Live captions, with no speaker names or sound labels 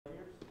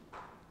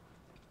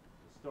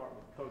start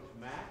with Coach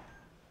Mack.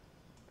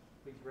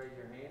 Please raise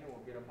your hand and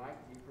we'll get a mic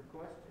to you for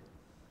questions.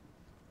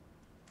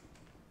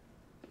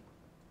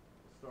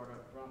 Start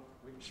up front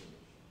with you.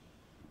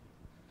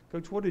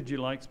 Coach, what did you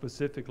like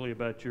specifically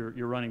about your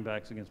running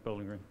backs against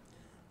Bowling Green?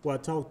 Well, I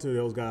talked to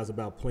those guys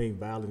about playing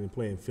violent and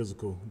playing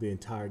physical the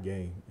entire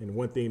game. And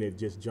one thing that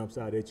just jumps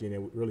out at you and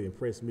that really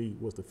impressed me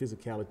was the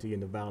physicality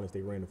and the violence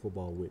they ran the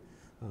football with.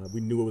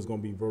 We knew it was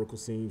going to be vertical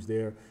seams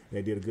there, and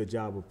they did a good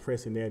job of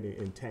pressing that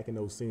and attacking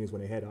those seams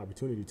when they had the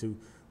opportunity to.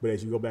 But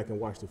as you go back and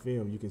watch the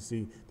film, you can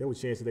see there were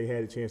chances they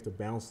had a chance to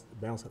bounce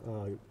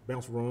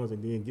runs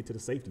and then get to the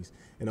safeties.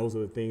 And those are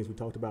the things we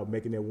talked about,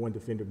 making that one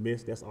defender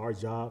miss. That's our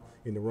job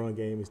in the run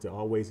game, is to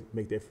always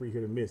make that free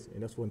hitter miss.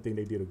 And that's one thing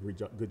they did a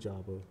good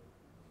job of.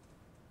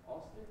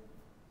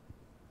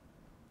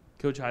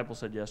 Coach Heupel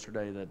said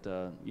yesterday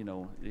that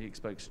he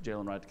expects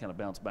Jalen Wright to kind of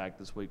bounce back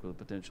this week with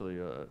potentially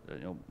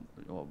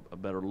a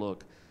better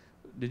look.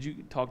 Did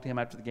you talk to him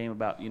after the game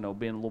about being a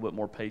little bit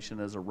more patient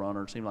as a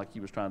runner? It seemed like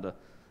he was trying to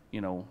be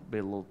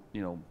a little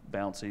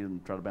bouncy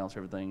and try to bounce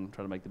everything,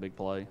 try to make the big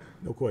play.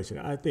 No question.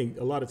 I think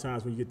a lot of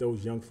times when you get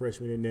those young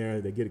freshmen in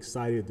there, they get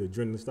excited, the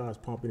adrenaline starts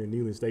pumping in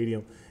Neyland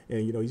Stadium,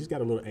 and you just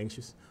got a little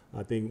anxious.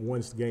 I think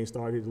once the game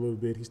started a little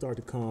bit, he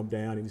started to calm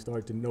down and he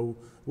started to know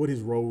what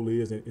his role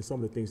is and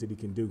some of the things that he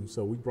can do.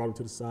 So we brought him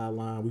to the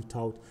sideline. We've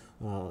talked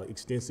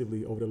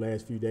extensively over the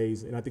last few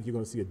days, and I think you're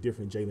going to see a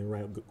different Jalen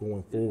Wright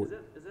going forward.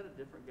 Is that a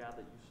different guy that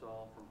you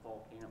saw from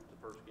fall camp to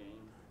first game?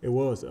 It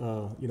was,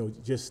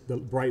 just the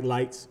bright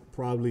lights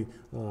probably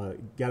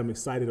got him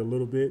excited a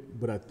little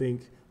bit, but I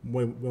think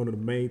one of the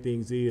main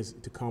things is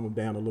to calm him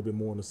down a little bit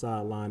more on the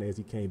sideline as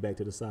he came back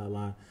to the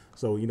sideline.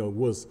 So, it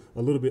was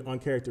a little bit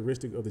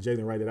uncharacteristic of the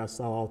Jalen Wright that I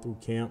saw all through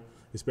camp,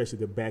 especially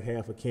the back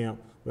half of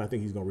camp, but I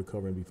think he's going to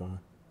recover and be fine.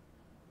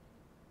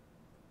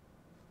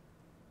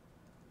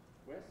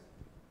 Wes?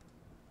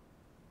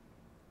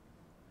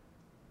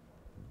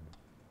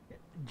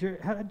 Jerry,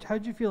 how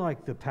did you feel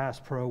like the pass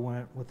pro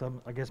went with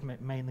them? I guess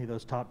mainly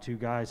those top two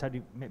guys.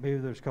 Maybe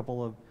there's a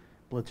couple of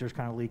blitzers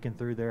kind of leaking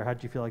through there. How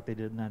did you feel like they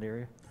did in that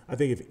area? I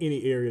think if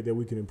any area that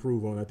we can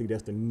improve on, I think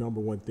that's the number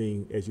one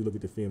thing as you look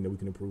at the film that we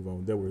can improve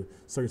on. There were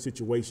certain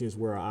situations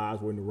where our eyes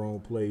were in the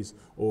wrong place,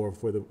 or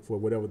for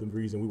whatever the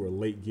reason we were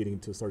late getting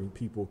to certain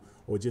people,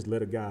 or just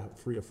let a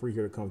free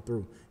hitter come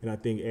through. And I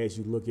think as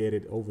you look at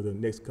it over the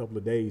next couple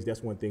of days,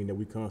 that's one thing that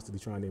we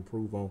constantly trying to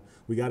improve on.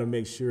 We got to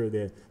make sure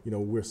that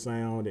we're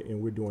sound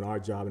and we're doing our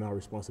job and our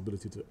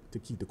responsibility to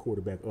keep the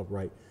quarterback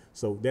upright.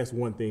 So that's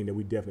one thing that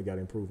we definitely got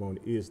to improve on,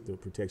 is the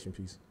protection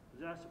piece. Is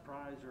that a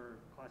surprise or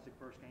classic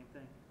first game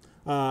thing?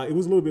 It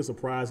was a little bit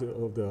surprising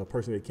of the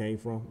person it came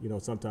from.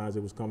 Sometimes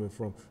it was coming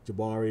from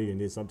Jabari,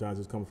 and then sometimes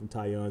it was coming from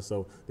Tyon.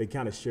 So they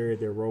kind of shared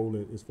their role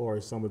as far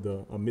as some of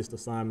the missed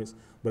assignments.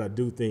 But I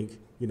do think,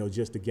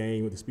 just the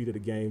game, with the speed of the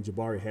game,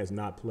 Jabari has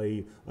not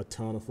played a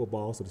ton of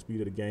football, so the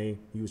speed of the game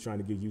he was trying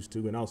to get used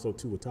to. And also,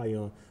 too, with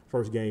Tyon,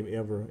 first game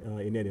ever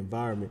in that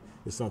environment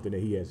is something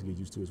that he has to get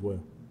used to as well.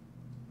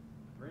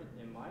 Brent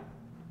and Mike?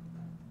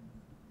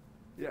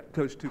 Yeah,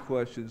 Coach, two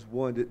questions.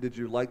 One, did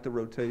you like the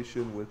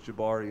rotation with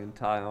Jabari and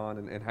Tyon,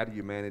 and how do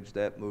you manage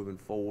that moving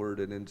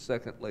forward? And then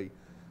secondly,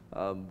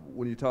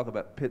 when you talk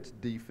about Pitt's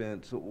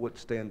defense, what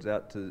stands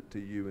out to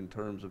you in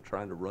terms of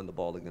trying to run the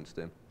ball against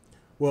them?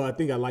 Well, I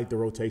think I like the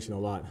rotation a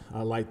lot.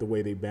 I like the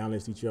way they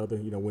balanced each other.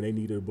 When they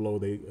needed a blow,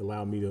 they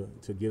allowed me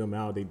to get them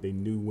out. They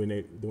knew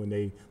when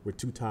they were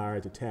too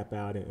tired to tap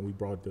out, and we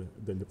brought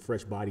the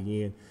fresh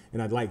body in.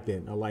 And I like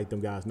that. I like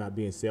them guys not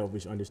being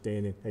selfish,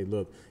 understanding, hey,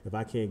 look, if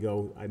I can't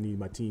go, I need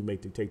my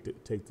teammate to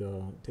take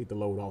the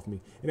load off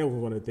me. And that was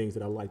one of the things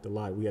that I liked a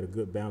lot. We had a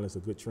good balance, a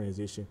good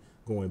transition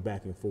going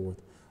back and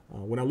forth.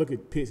 When I look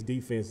at Pitt's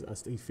defense, I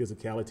see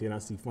physicality and I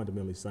see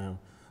fundamentally sound.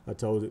 I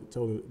told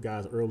the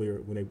guys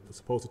earlier, when they're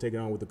supposed to take it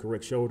on with the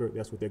correct shoulder,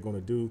 that's what they're going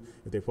to do.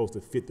 If they're supposed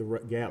to fit the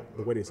gap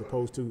the way they're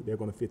supposed to, they're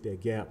going to fit that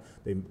gap.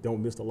 They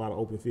don't miss a lot of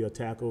open field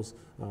tackles,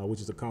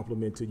 which is a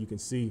compliment to, you can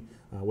see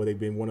where they've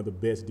been one of the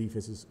best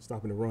defenses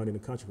stopping the run in the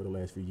country for the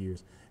last few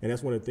years. And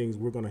that's one of the things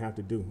we're going to have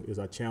to do, is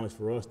our challenge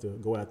for us to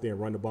go out there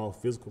and run the ball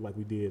physical like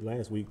we did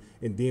last week.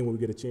 And then when we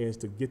get a chance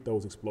to get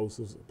those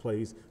explosive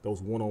plays,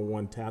 those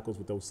one-on-one tackles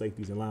with those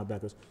safeties and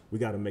linebackers, we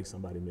got to make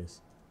somebody miss.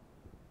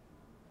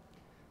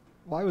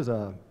 Why was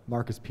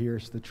Marcus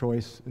Pierce the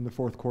choice in the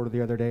fourth quarter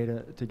the other day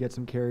to get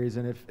some carries?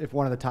 And if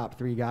one of the top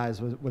three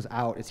guys was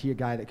out, is he a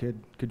guy that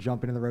could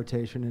jump into the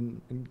rotation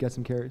and get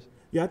some carries?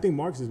 Yeah, I think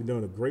Marcus has been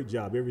doing a great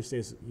job ever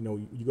since,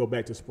 you go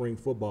back to spring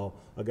football,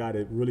 a guy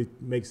that really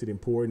makes it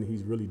important.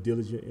 He's really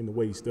diligent in the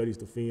way he studies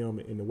the film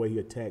and the way he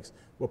attacks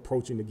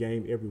approaching the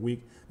game every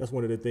week. That's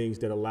one of the things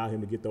that allow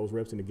him to get those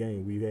reps in the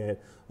game. We had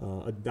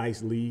a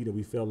nice lead, and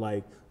we felt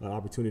like an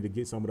opportunity to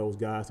get some of those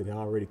guys that had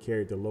already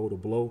carried the load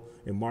of blow,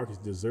 and Marcus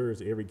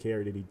deserves every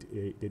carry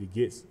that he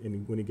gets.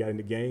 And when he got in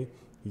the game,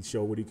 he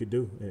showed what he could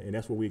do, and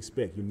that's what we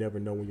expect. You never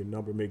know when your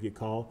number may get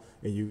called,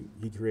 and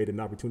he created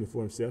an opportunity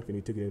for himself, and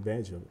he took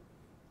advantage of it.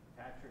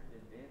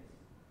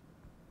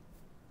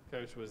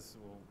 Coach, was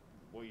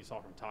what you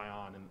saw from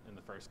Tyon in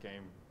the first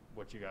game,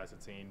 what you guys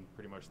had seen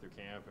pretty much through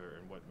camp,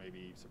 and what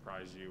maybe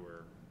surprised you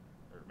or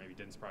or maybe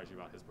didn't surprise you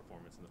about his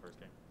performance in the first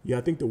game? Yeah,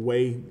 I think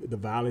the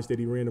violence that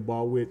he ran the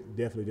ball with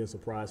definitely didn't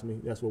surprise me.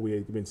 That's what we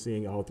had been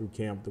seeing all through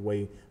camp, the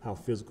way how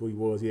physical he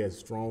was. He had a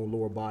strong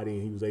lower body,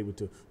 and he was able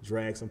to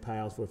drag some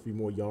piles for a few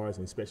more yards,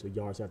 and especially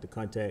yards after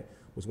contact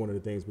was one of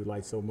the things we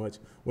liked so much.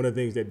 One of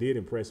the things that did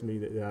impress me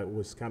that I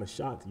was kind of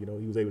shocked, he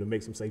was able to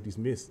make some safeties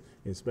miss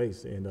in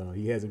space, and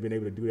he hasn't been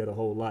able to do that a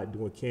whole lot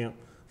during camp.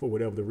 For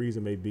whatever the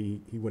reason may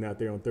be, he went out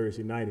there on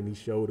Thursday night and he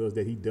showed us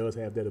that he does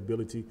have that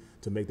ability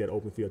to make that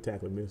open field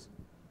tackle miss.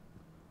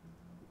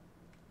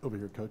 Over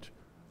here, Coach.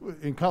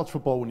 In college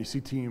football, when you see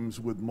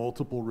teams with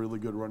multiple really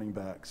good running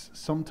backs,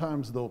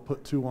 sometimes they'll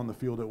put two on the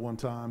field at one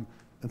time,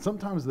 and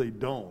sometimes they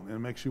don't, and it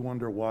makes you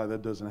wonder why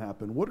that doesn't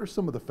happen. What are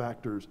some of the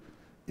factors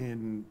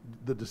in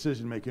the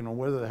decision-making on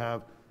whether to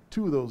have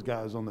two of those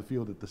guys on the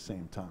field at the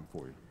same time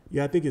for you?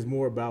 Yeah, I think it's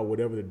more about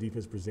whatever the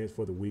defense presents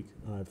for the week.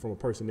 From a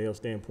personnel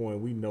standpoint,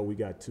 we know we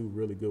got two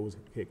really good ones.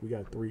 Heck, we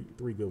got three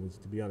good ones,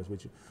 to be honest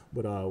with you.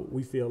 But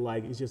we feel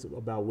like it's just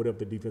about whatever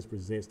the defense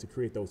presents to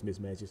create those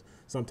mismatches.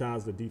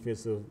 Sometimes the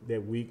defense of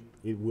that week,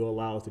 it will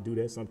allow us to do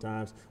that.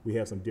 Sometimes we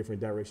have some different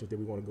directions that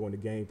we want to go in the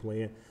game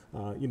plan.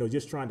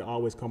 Just trying to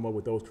always come up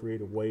with those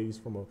creative ways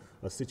from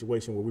a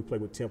situation where we play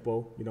with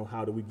tempo.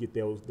 How do we get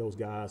those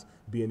guys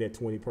be in that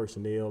 20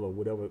 personnel or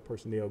whatever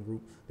personnel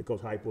group that Coach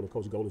Heupel or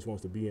Coach Golis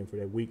wants to be in for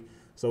that week.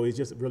 So it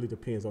just really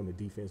depends on the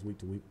defense week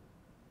to week.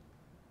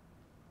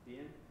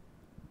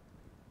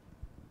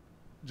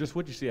 Just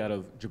what you see out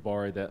of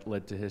Jabari that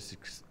led to his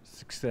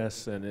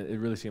success, and it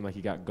really seemed like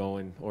he got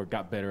going or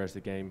got better as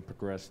the game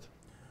progressed.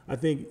 I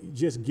think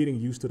just getting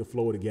used to the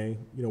flow of the game.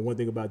 One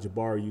thing about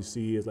Jabari you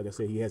see is, like I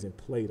said, he hasn't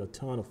played a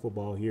ton of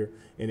football here.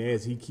 And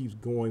as he keeps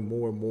going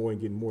more and more and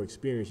getting more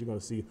experience, you're going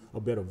to see a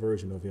better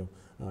version of him.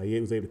 He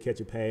was able to catch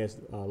a pass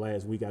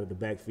last week out of the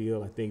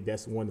backfield. I think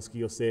that's one of the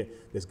skill set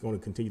that's going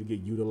to continue to get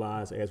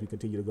utilized as we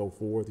continue to go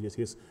forward, just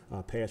his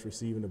pass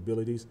receiving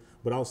abilities,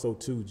 but also,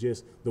 too,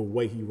 just the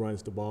way he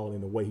runs the ball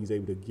and the way he's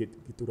able to get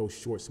through those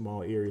short,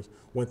 small areas.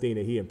 One thing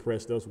that he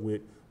impressed us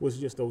with was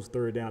just those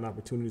third down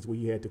opportunities where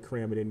he had to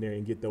cram it in there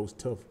and get those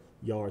tough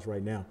yards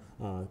right now.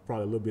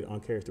 Probably a little bit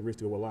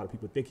uncharacteristic of what a lot of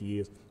people think he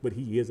is, but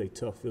he is a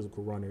tough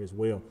physical runner as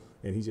well.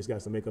 And he just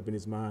got to make up in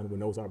his mind when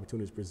those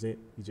opportunities present,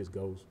 he just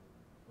goes.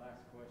 Last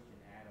question,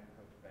 Adam.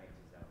 Coach Banks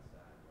is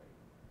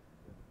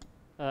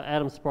outside.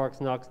 Adam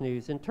Sparks, Knox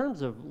News. In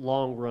terms of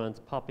long runs,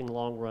 popping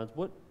long runs,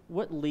 what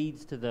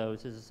leads to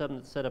those? Is it something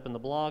that's set up in the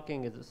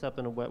blocking? Is it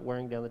something about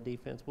wearing down the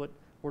defense? Where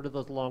do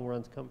those long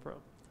runs come from?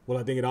 Well,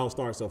 I think it all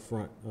starts up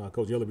front.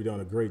 Coach Ellerby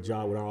done a great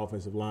job with our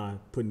offensive line,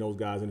 putting those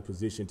guys in a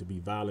position to be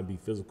violent, be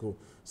physical.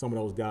 Some of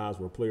those guys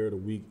were player of the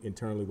week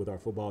internally with our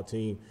football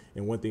team.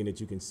 And one thing that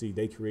you can see,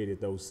 they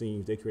created those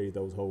seams, they created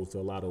those holes to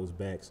allow those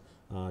backs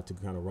to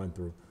kind of run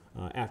through.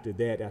 After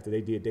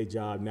they did their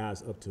job, now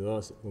it's up to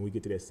us when we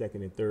get to that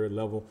second and third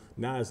level.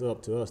 Now it's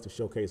up to us to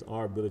showcase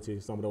our ability,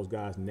 some of those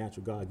guys'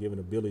 natural God-given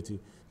ability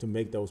to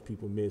make those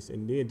people miss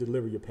and then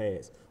deliver your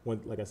pass.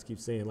 Like I keep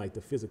saying, like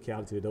the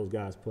physicality that those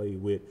guys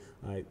played with,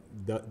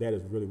 that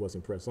is really what's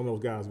impressive. Some of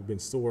those guys have been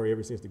sore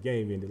ever since the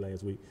game ended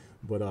last week.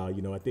 But, I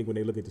think when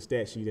they look at the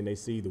stat sheet and they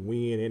see the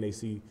win and they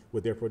see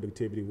what their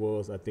productivity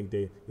was, I think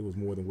it was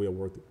more than well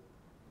worth it.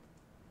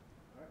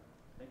 All right.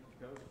 Thank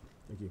you, Coach.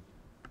 Thank you.